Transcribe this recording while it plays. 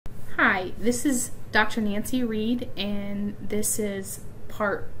Hi, this is Dr. Nancy Reed, and this is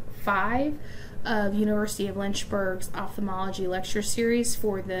part 5 of University of Lynchburg's Ophthalmology lecture series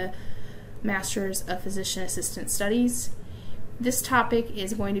for the Masters of Physician Assistant Studies. This topic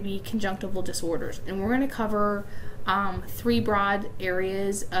is going to be conjunctival disorders, and we're going to cover 3 broad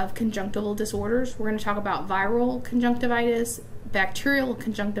areas of conjunctival disorders. We're going to talk about viral conjunctivitis, bacterial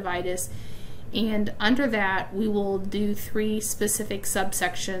conjunctivitis, and under that we will do 3 specific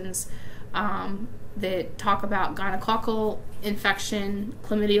subsections that talk about gonococcal infection,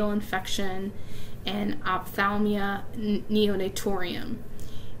 chlamydial infection, and ophthalmia neonatorium.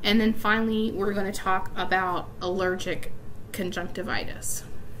 And then finally we're going to talk about allergic conjunctivitis.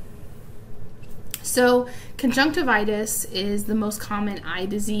 So conjunctivitis is the most common eye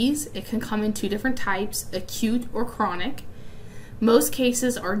disease. It can come in 2 different types, acute or chronic. Most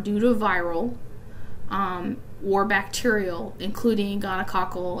cases are due to viral or bacterial, including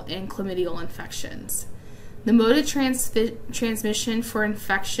gonococcal and chlamydial infections. The mode of transmission for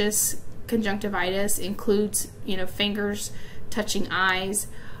infectious conjunctivitis includes, fingers touching eyes,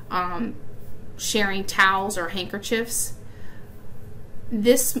 sharing towels or handkerchiefs.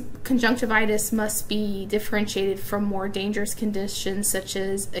 This conjunctivitis must be differentiated from more dangerous conditions such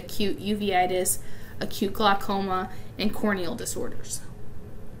as acute uveitis, acute glaucoma, and corneal disorders.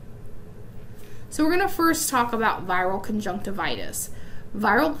 So we're going to first talk about viral conjunctivitis.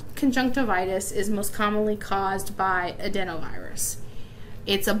 Viral conjunctivitis is most commonly caused by adenovirus.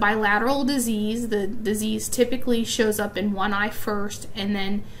 It's a bilateral disease. The disease typically shows up in one eye first, and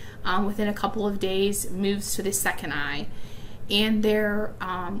then within a couple of days moves to the second eye. And there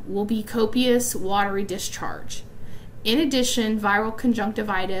will be copious watery discharge. In addition, viral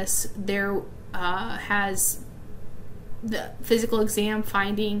conjunctivitis, there has the physical exam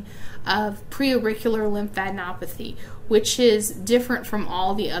finding of preauricular lymphadenopathy, which is different from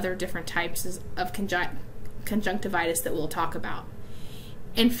all the other different types of conjunctivitis that we'll talk about.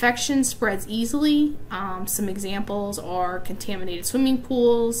 Infection spreads easily. Some examples are contaminated swimming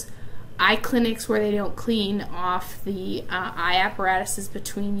pools, eye clinics where they don't clean off the eye apparatuses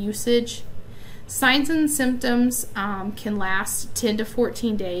between usage. Signs and symptoms can last 10 to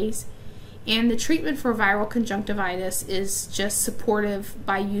 14 days. And the treatment for viral conjunctivitis is just supportive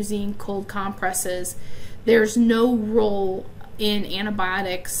by using cold compresses. There's no role in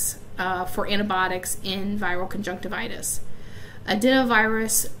antibiotics for antibiotics in viral conjunctivitis.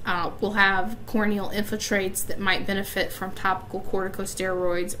 Adenovirus will have corneal infiltrates that might benefit from topical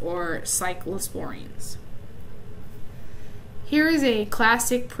corticosteroids or cyclosporines. Here is a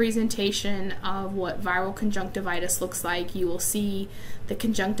classic presentation of what viral conjunctivitis looks like. You will see the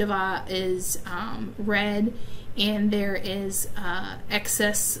conjunctiva is red, and there is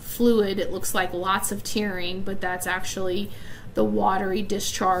excess fluid. It looks like lots of tearing, but that's actually the watery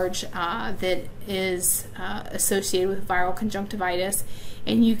discharge that is associated with viral conjunctivitis,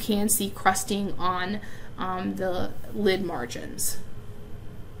 and you can see crusting on the lid margins.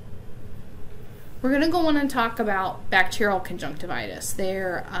 We're going to go on and talk about bacterial conjunctivitis.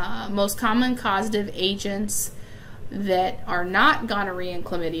 They're most common causative agents that are not gonorrhea and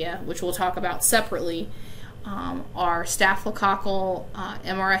chlamydia, which we'll talk about separately, are staphylococcal,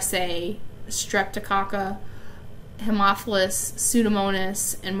 MRSA, streptococca, Haemophilus,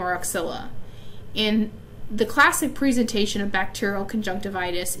 Pseudomonas, and Moraxilla. And the classic presentation of bacterial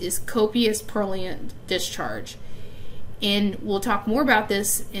conjunctivitis is copious purulent discharge. And we'll talk more about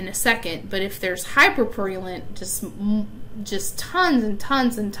this in a second, but if there's hyperpurulent, just tons and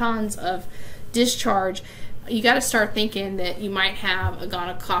tons and tons of discharge, you got to start thinking that you might have a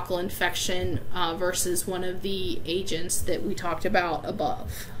gonococcal infection versus one of the agents that we talked about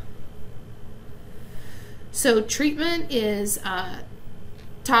above. So treatment is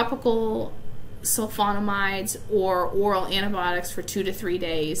topical sulfonamides or oral antibiotics for 2 to 3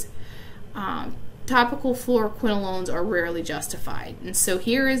 days. Topical fluoroquinolones are rarely justified. And so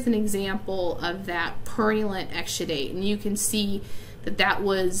here is an example of that purulent exudate, and you can see that that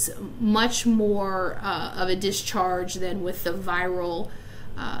was much more of a discharge than with the viral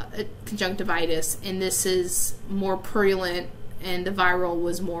conjunctivitis, and this is more purulent, and the viral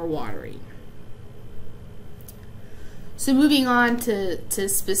was more watery. So moving on to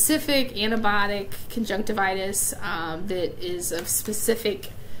specific antibiotic conjunctivitis that is of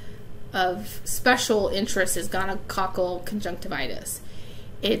special interest is gonococcal conjunctivitis.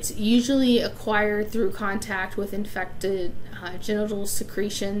 It's usually acquired through contact with infected genital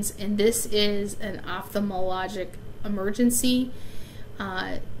secretions, and this is an ophthalmologic emergency.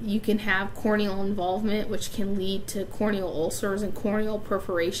 You can have corneal involvement, which can lead to corneal ulcers and corneal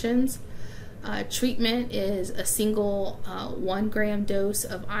perforations. Treatment is a single 1 gram dose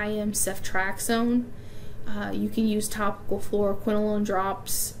of IM ceftriaxone. You can use topical fluoroquinolone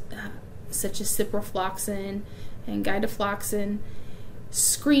drops such as ciprofloxacin and guidofloxacin.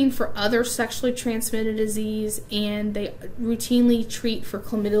 Screen for other sexually transmitted disease, and they routinely treat for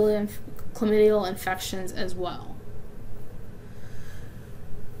chlamydial infections as well.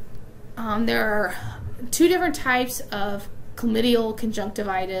 There are 2 different types of chlamydial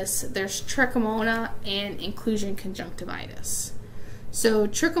conjunctivitis. There's trichomona and inclusion conjunctivitis. So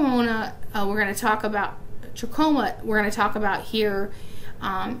trichomona, we're going to talk about trachoma. We're going to talk about here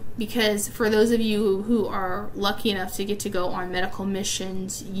because for those of you who are lucky enough to get to go on medical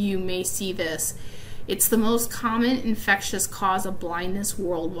missions, you may see this. It's the most common infectious cause of blindness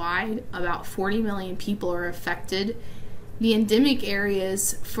worldwide. About 40 million people are affected. The endemic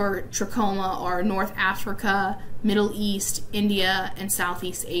areas for trachoma are North Africa, Middle East, India, and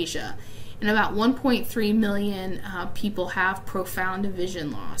Southeast Asia. And about 1.3 million people have profound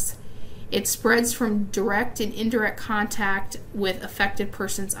vision loss. It spreads from direct and indirect contact with affected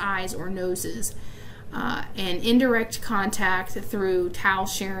person's eyes or noses, and indirect contact through towel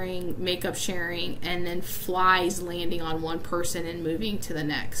sharing, makeup sharing, and then flies landing on one person and moving to the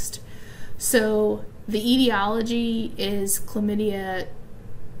next. So the etiology is chlamydia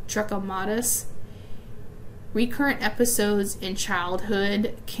trachomatis. Recurrent episodes in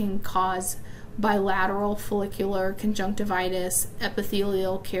childhood can cause bilateral follicular conjunctivitis,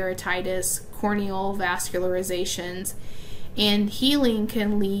 epithelial keratitis, corneal vascularizations, and healing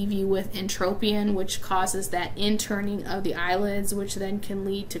can leave you with entropion, which causes that inturning of the eyelids, which then can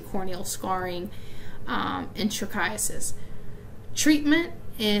lead to corneal scarring and trichiasis. Treatment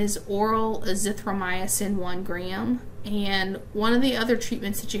is oral azithromycin 1 gram, and one of the other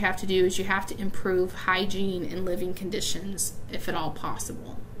treatments that you have to do is you have to improve hygiene and living conditions if at all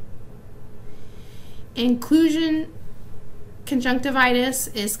possible. Inclusion conjunctivitis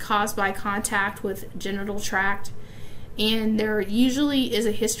is caused by contact with genital tract, and there usually is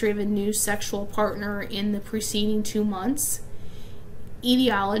a history of a new sexual partner in the preceding 2 months.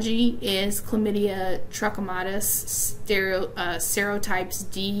 Etiology is chlamydia trachomatis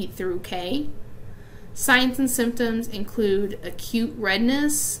serotypes D through K. Signs and symptoms include acute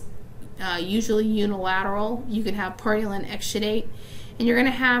redness, usually unilateral. You can have purulent exudate, and you're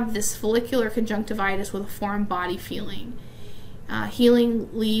going to have this follicular conjunctivitis with a foreign body feeling. Healing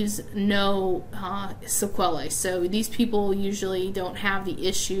leaves no sequelae, so these people usually don't have the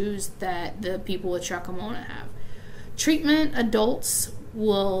issues that the people with trichomona have. Treatment, adults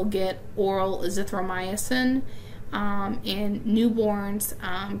will get oral azithromycin, and newborns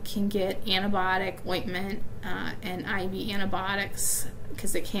can get antibiotic ointment and IV antibiotics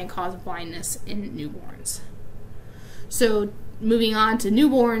because it can cause blindness in newborns. So moving on to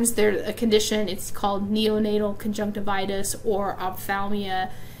newborns, there's a condition, it's called neonatal conjunctivitis or ophthalmia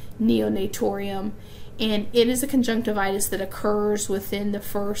neonatorium, and it is a conjunctivitis that occurs within the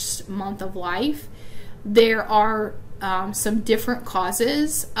first month of life. There are some different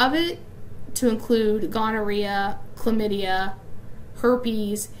causes of it, to include gonorrhea, chlamydia,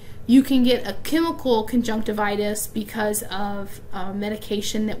 herpes. You can get a chemical conjunctivitis because of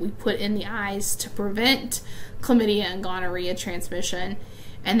medication that we put in the eyes to prevent chlamydia and gonorrhea transmission,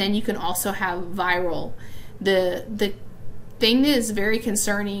 and then you can also have viral. The thing that is very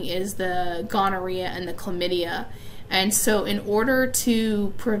concerning is the gonorrhea and the chlamydia. And so in order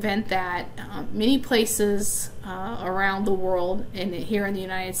to prevent that, many places around the world and here in the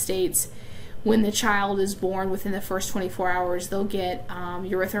United States, when the child is born within the first 24 hours, they'll get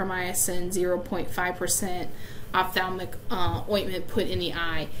erythromycin 0.5% ophthalmic ointment put in the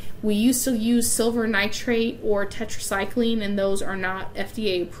eye. We used to use silver nitrate or tetracycline, and those are not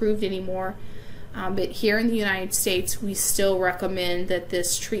FDA approved anymore. But here in the United States, we still recommend that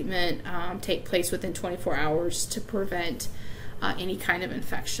this treatment take place within 24 hours to prevent any kind of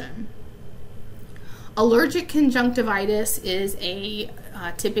infection. Allergic conjunctivitis is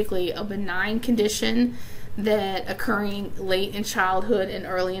typically a benign condition that occurring late in childhood and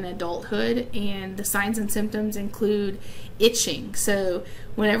early in adulthood, and the signs and symptoms include itching. So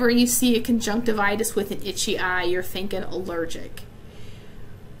whenever you see a conjunctivitis with an itchy eye, you're thinking allergic.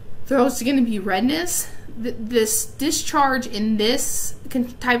 There's going to be redness. This discharge in this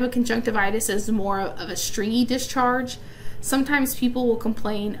type of conjunctivitis is more of a stringy discharge. Sometimes people will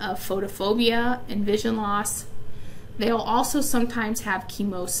complain of photophobia and vision loss. They'll also sometimes have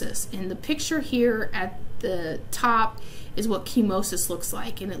chemosis. And the picture here at the top is what chemosis looks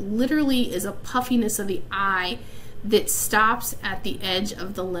like. And it literally is a puffiness of the eye that stops at the edge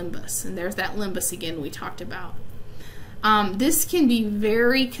of the limbus. And there's that limbus again we talked about. This can be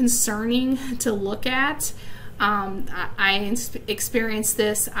very concerning to look at. I experienced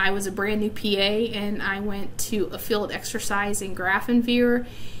this. I was a brand new PA and I went to a field exercise in Grafenwehr,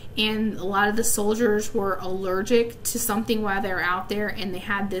 and a lot of the soldiers were allergic to something while they were out there, and they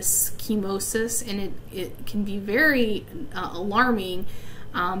had this chemosis, and it can be very alarming,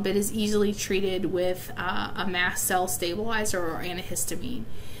 but is easily treated with a mast cell stabilizer or antihistamine.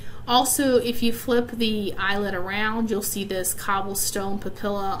 Also, if you flip the eyelid around, you'll see this cobblestone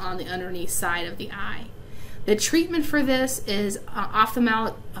papilla on the underneath side of the eye. The treatment for this is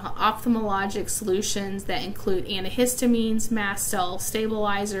ophthalmologic solutions that include antihistamines, mast cell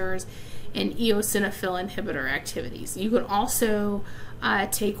stabilizers, and eosinophil inhibitor activities. You could also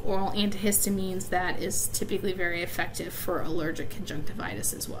take oral antihistamines. That is typically very effective for allergic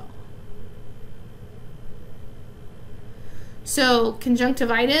conjunctivitis as well. So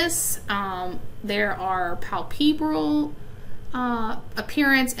conjunctivitis, there are palpebral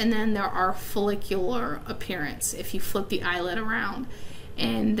appearance, and then there are follicular appearance if you flip the eyelid around.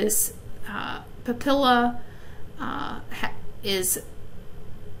 And this papilla is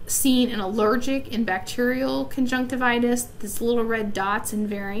seen in allergic and bacterial conjunctivitis. These little red dots in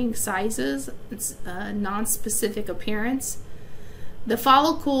varying sizes. It's a non-specific appearance. The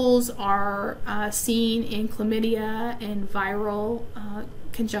follicles are seen in chlamydia and viral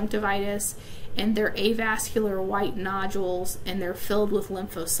conjunctivitis, and they're avascular white nodules, and they're filled with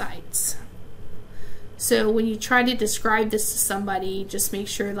lymphocytes. So when you try to describe this to somebody, just make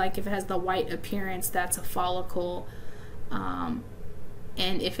sure, like, if it has the white appearance, that's a follicle, and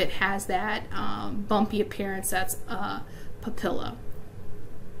if it has that bumpy appearance, that's a papilla.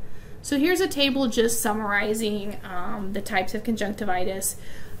 So here's a table just summarizing the types of conjunctivitis.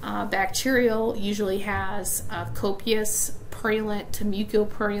 Bacterial usually has copious purulent to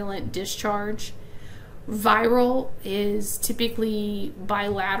mucopurulent discharge. Viral is typically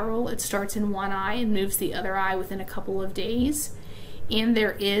bilateral. It starts in one eye and moves the other eye within a couple of days. And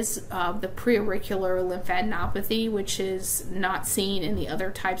there is the preauricular lymphadenopathy, which is not seen in the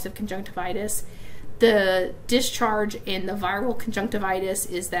other types of conjunctivitis. The discharge in the viral conjunctivitis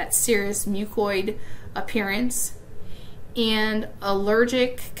is that serous mucoid appearance. And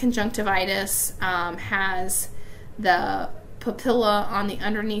allergic conjunctivitis has the papilla on the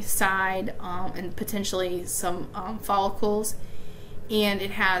underneath side and potentially some follicles, and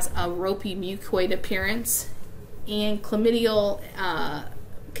it has a ropey mucoid appearance. And chlamydial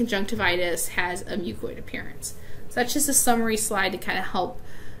conjunctivitis has a mucoid appearance. So that's just a summary slide to kind of help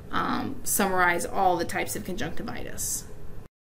summarize all the types of conjunctivitis.